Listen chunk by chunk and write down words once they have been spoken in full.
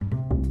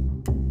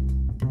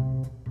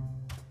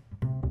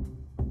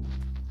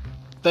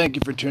Thank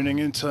you for tuning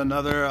in to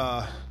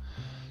another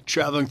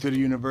Traveling Through the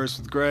Universe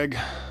with Greg.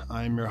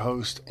 I'm your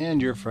host and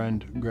your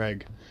friend,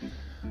 Greg.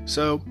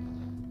 So,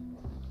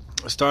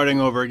 starting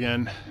over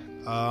again,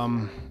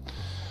 I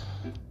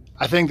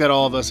think that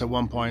all of us at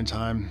one point in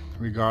time,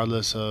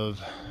 regardless of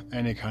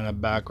any kind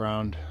of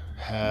background,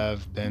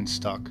 have been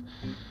stuck.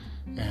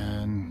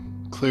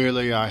 And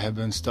clearly I have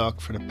been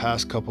stuck for the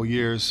past couple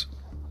years.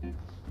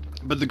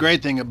 But the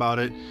great thing about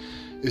it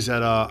is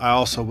that I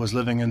also was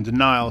living in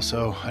denial,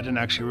 so I didn't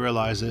actually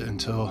realize it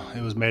until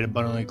it was made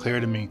abundantly clear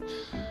to me.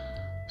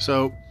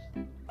 So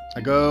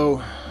I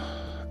go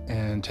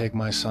and take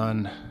my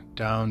son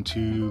down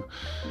to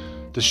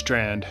the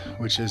Strand,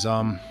 which is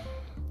like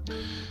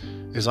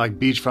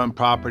beachfront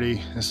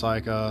property. It's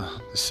like the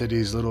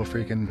city's little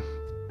freaking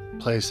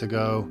place to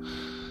go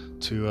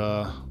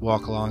to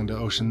walk along the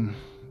ocean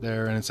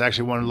there, and it's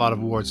actually won a lot of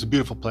awards. It's a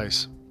beautiful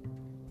place.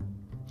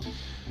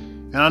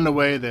 And on the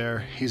way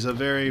there, he's a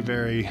very,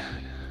 very,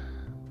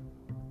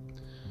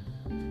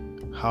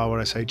 how would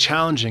I say,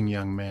 challenging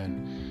young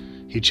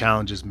man. He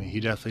challenges me. He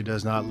definitely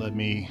does not let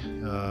me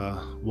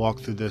walk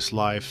through this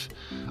life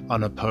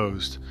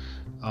unopposed.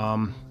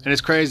 And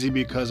it's crazy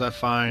because I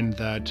find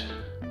that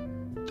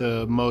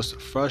the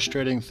most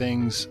frustrating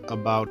things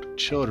about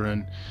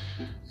children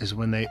is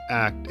when they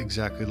act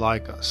exactly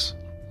like us.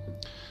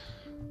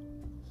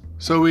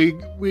 So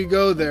we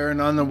go there,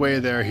 and on the way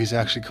there, he's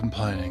actually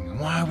complaining.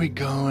 Why are we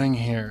going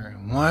here?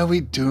 Why are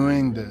we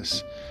doing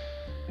this?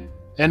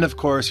 And of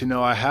course,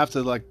 I have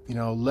to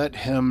let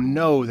him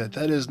know that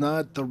that is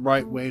not the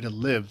right way to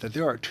live, that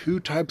there are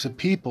two types of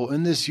people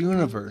in this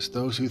universe,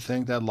 those who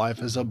think that life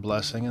is a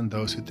blessing and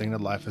those who think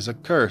that life is a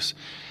curse.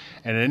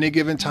 And at any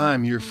given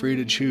time, you're free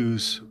to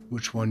choose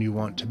which one you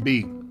want to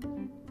be.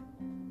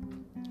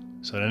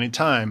 So at any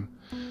time,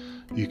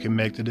 you can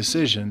make the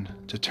decision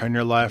to turn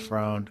your life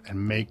around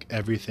and make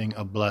everything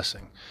a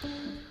blessing.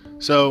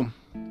 So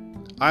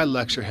I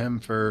lecture him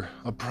for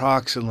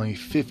approximately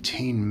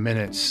 15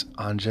 minutes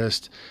on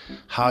just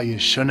how you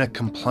shouldn't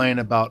complain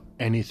about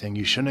anything.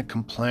 You shouldn't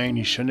complain.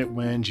 You shouldn't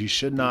whinge. You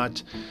should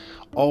not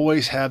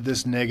always have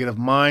this negative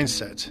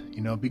mindset.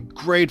 Be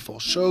grateful,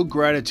 show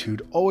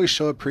gratitude, always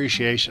show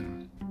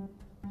appreciation.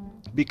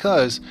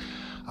 Because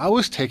I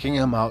was taking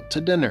him out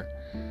to dinner.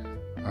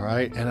 All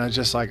right. And I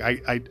just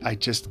I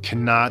just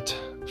cannot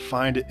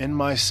find it in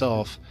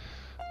myself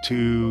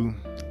to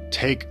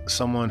take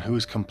someone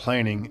who's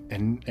complaining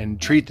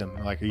and treat them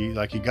like you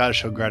got to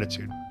show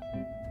gratitude.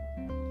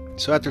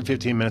 So after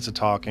 15 minutes of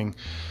talking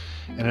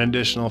and an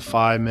additional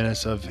 5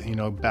 minutes of,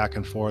 back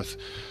and forth,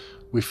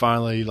 we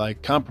finally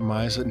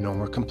compromise that no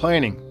more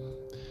complaining.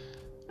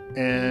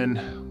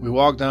 And we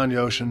walk down the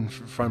ocean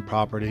front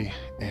property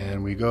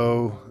and we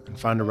go and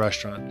find a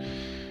restaurant.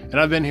 And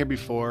I've been here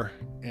before,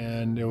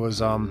 and it was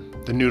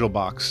the Noodle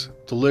Box.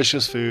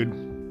 Delicious food.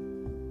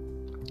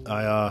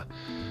 I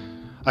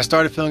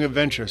started feeling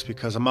adventurous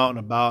because I'm out and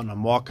about and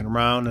I'm walking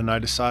around, and I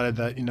decided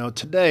that,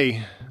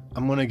 today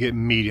I'm going to get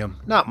medium,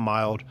 not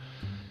mild.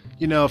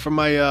 For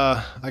my,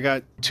 I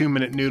got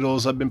 2-minute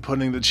noodles. I've been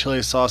putting the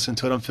chili sauce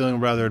into it. I'm feeling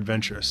rather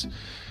adventurous.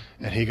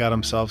 And he got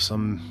himself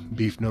some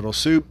beef noodle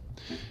soup.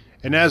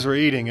 And as we're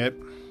eating it,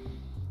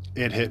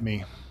 it hit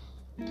me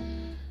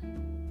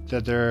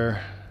that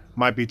there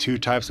might be two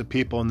types of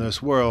people in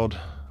this world,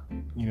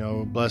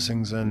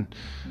 blessings and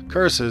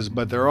curses,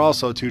 but there are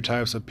also two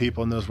types of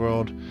people in this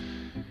world.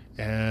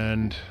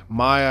 And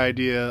my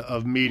idea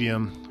of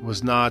medium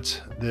was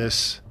not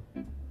this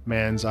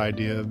man's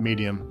idea of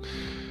medium.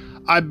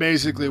 I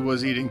basically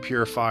was eating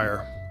pure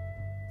fire.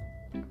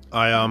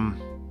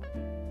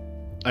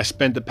 I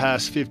spent the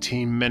past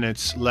 15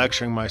 minutes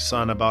lecturing my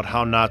son about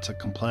how not to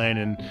complain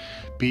and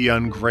be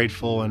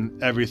ungrateful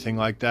and everything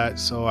like that.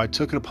 So I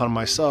took it upon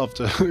myself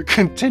to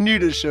continue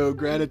to show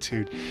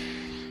gratitude.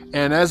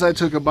 And as I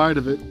took a bite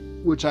of it,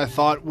 which I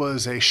thought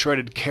was a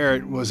shredded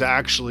carrot, was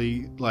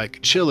actually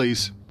like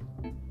chilies,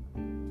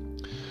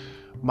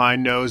 my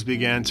nose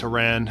began to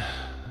run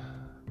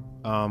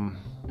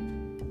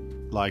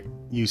like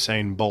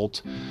Usain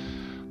Bolt.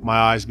 My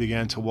eyes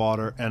began to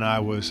water and I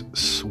was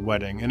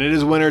sweating. And it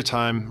is winter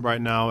time right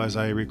now as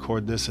I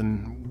record this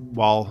and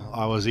while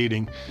I was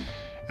eating.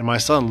 And my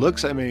son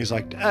looks at me and he's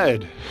like,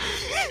 Dad,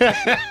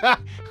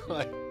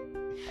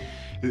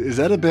 is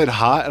that a bit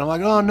hot? And I'm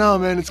like, oh no,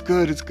 man, it's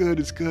good.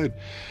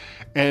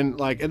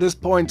 And at this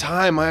point in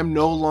time, I am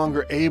no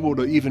longer able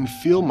to even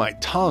feel my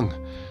tongue.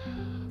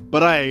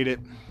 But I ate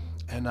it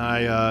and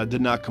I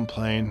did not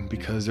complain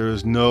because there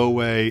was no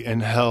way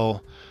in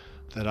hell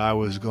that I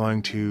was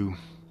going to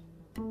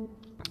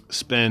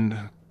spend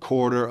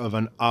quarter of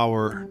an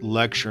hour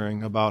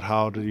lecturing about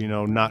how to,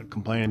 not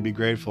complain and be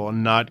grateful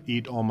and not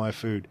eat all my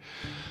food.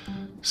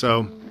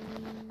 So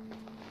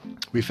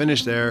we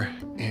finished there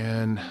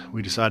and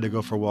we decided to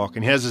go for a walk.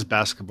 And he has this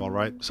basketball,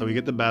 right? So we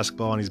get the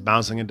basketball and he's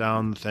bouncing it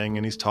down the thing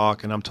and he's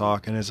talking, I'm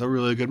talking. It's a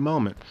really good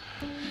moment.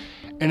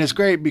 And it's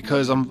great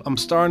because I'm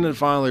starting to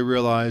finally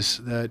realize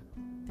that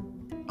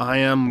I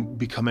am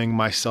becoming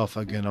myself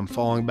again. I'm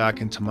falling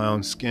back into my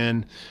own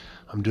skin.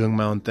 I'm doing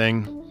my own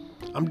thing.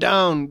 I'm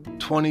down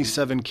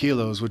 27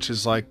 kilos, which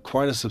is like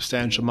quite a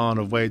substantial amount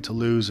of weight to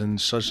lose in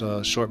such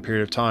a short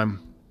period of time.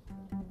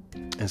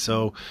 And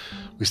so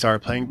we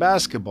started playing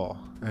basketball,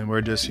 and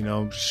we're just,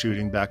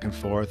 shooting back and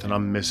forth, and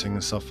I'm missing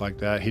and stuff like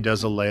that. He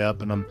does a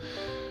layup and I'm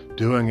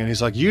doing it.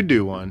 He's like, you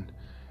do one.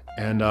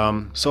 And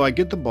so I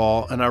get the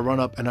ball and I run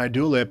up and I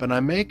do a layup and I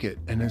make it.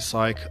 And it's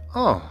like,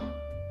 oh.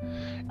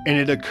 And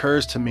it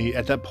occurs to me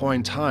at that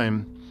point in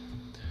time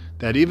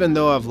that even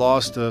though I've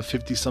lost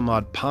 50 some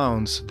odd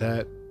pounds,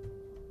 that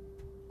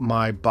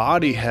my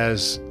body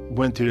has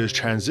went through this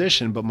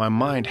transition, but my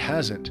mind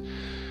hasn't.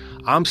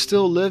 I'm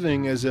still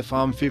living as if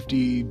I'm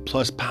 50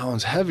 plus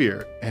pounds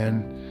heavier.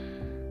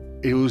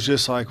 And it was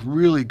just like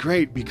really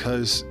great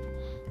because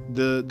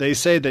they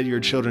say that your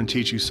children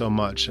teach you so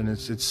much, and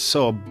it's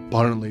so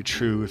abundantly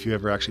true if you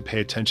ever actually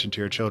pay attention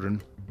to your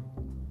children,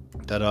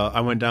 that I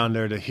went down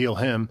there to heal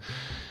him,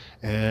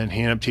 and he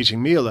ended up teaching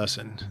me a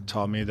lesson.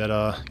 Taught me that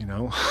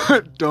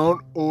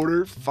don't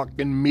order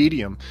fucking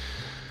medium,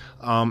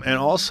 and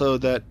also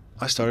that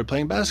I started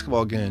playing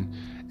basketball again.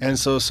 And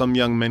so some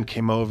young men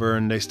came over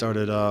and they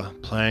started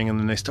playing, and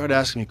then they started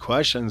asking me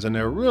questions, and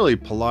they were really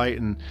polite,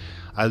 and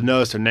I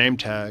noticed their name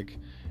tag,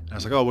 and I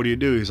was like, oh, what do you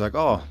do? He's like,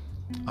 oh,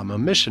 I'm a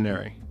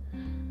missionary.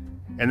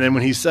 And then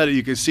when he said it,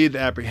 you could see the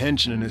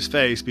apprehension in his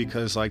face,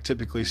 because like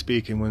typically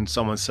speaking, when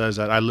someone says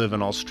that, I live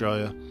in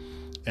Australia,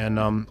 and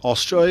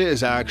Australia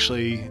is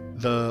actually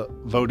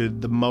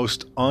voted the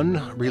most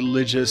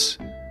unreligious,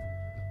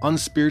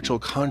 unspiritual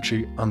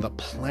country on the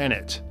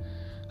planet.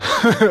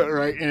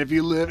 Right? And if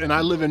you live, and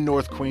I live in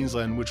North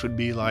Queensland, which would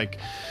be like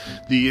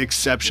the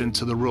exception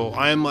to the rule.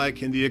 I am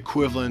like in the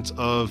equivalent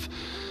of,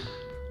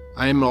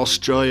 I am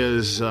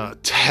Australia's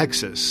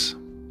Texas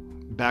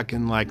back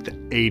in like the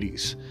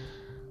 80s,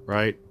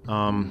 right?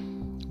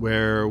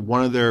 Where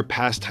one of their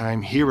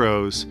pastime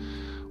heroes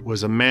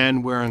was a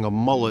man wearing a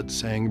mullet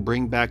saying,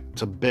 bring back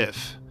to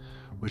Biff,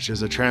 which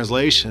is a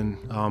translation,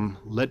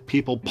 let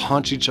people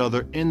punch each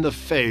other in the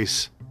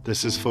face,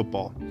 this is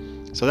football.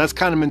 So that's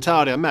kind of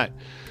mentality I'm at,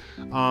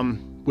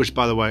 which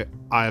by the way,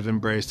 I have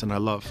embraced and I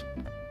love.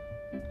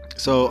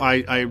 So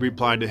I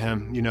replied to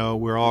him,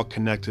 we're all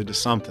connected to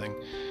something.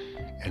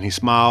 And he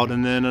smiled,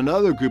 and then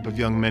another group of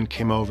young men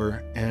came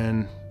over,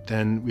 and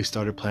then we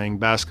started playing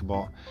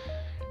basketball.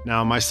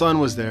 Now, my son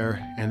was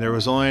there, and there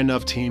was only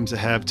enough teams to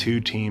have 2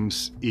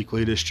 teams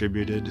equally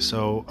distributed,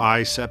 so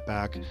I sat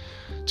back.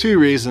 2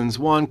 reasons.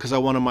 1, because I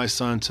wanted my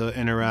son to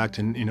interact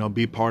and,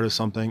 be part of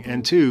something.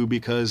 And 2,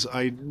 because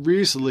I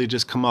recently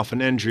just come off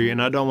an injury,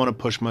 and I don't want to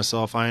push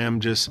myself. I am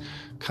just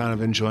kind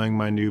of enjoying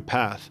my new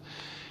path.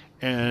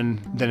 And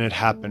then it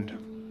happened.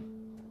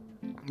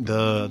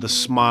 The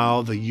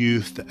smile, the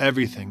youth, the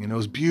everything, and it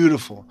was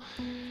beautiful.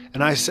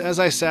 And as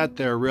I sat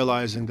there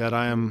realizing that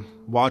I am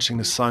watching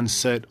the sun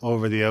set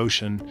over the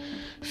ocean,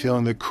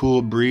 feeling the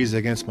cool breeze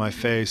against my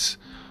face,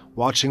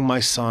 watching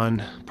my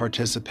son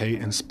participate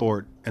in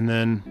sport, and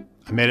then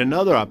I made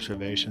another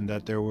observation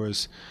that there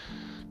was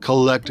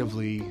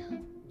collectively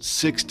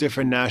 6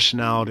 different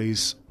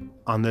nationalities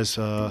on this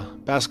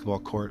basketball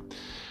court.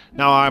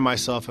 Now I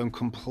myself am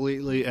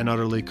completely and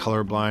utterly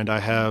colorblind.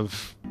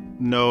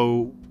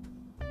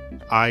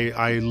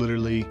 I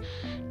literally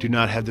do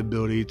not have the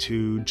ability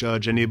to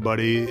judge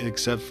anybody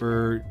except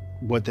for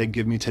what they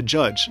give me to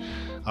judge.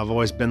 I've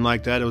always been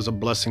like that. It was a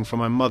blessing from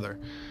my mother.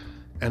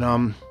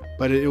 And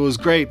but it was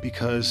great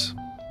because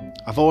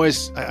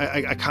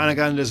I kind of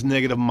got into this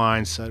negative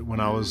mindset when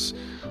I was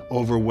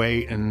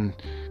overweight and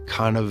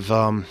kind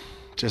of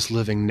just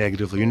living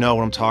negatively. You know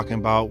what I'm talking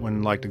about,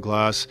 when like the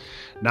glass,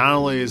 not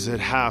only is it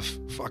half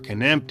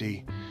fucking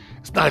empty,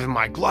 it's not even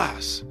my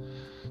glass.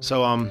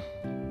 So I'm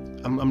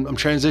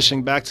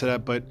transitioning back to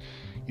that, but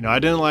I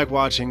didn't like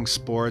watching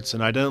sports,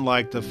 and I didn't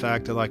like the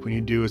fact that like when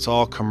you do, it's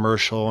all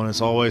commercial, and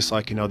it's always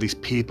like, these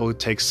people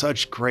take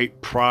such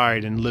great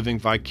pride in living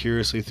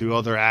vicariously through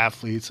other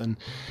athletes, and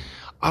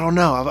I don't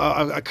know,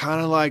 I kind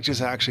of like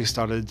just actually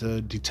started to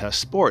detest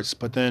sports.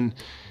 But then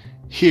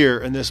here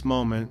in this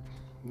moment,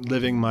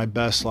 living my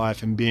best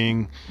life and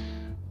being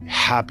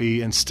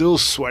happy and still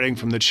sweating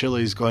from the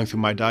chilies going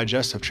through my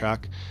digestive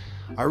tract,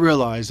 I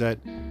realized that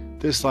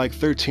this like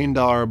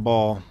 $13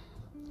 ball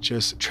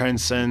just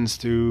transcends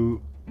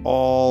through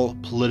all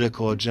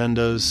political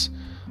agendas,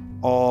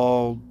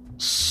 all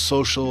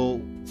social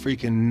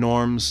freaking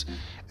norms,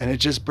 and it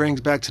just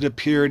brings back to the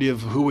purity of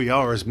who we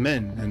are as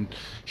men and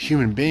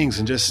human beings,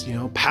 and just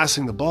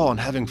passing the ball and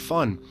having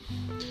fun.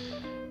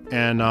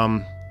 And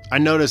I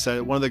noticed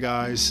that one of the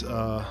guys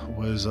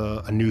was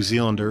a New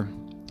Zealander,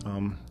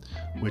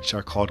 which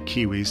are called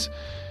Kiwis,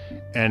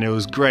 and it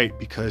was great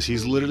because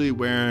he's literally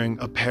wearing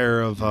a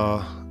pair of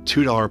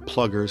 $2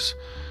 pluggers,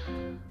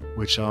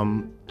 which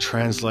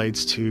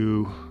translates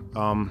to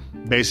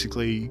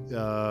basically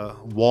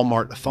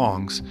Walmart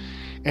thongs,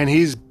 and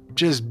he's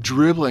just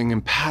dribbling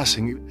and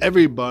passing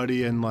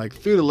everybody, and like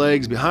through the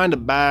legs, behind the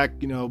back,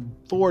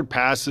 forward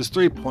passes,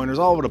 3-pointers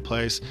all over the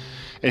place,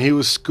 and he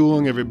was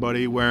schooling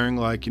everybody wearing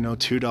like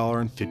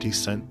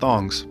 $2.50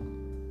 thongs,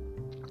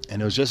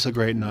 and it was just a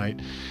great night.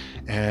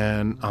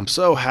 And I'm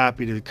so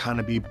happy to kind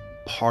of be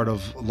part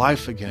of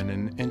life again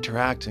and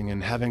interacting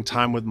and having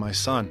time with my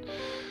son.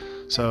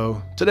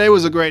 So today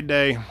was a great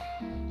day,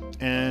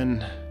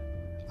 and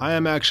I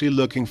am actually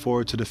looking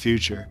forward to the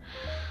future.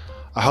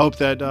 I hope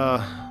that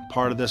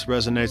part of this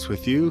resonates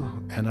with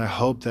you, and I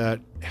hope that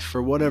if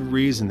for whatever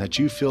reason that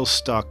you feel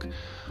stuck,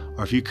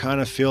 or if you kind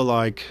of feel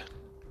like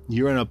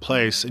you're in a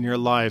place in your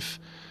life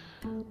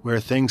where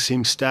things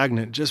seem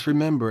stagnant, just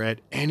remember at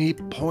any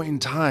point in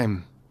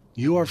time,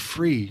 you are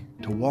free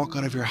to walk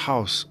out of your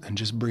house and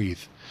just breathe.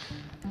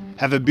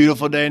 Have a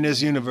beautiful day in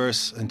this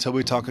universe until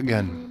we talk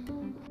again.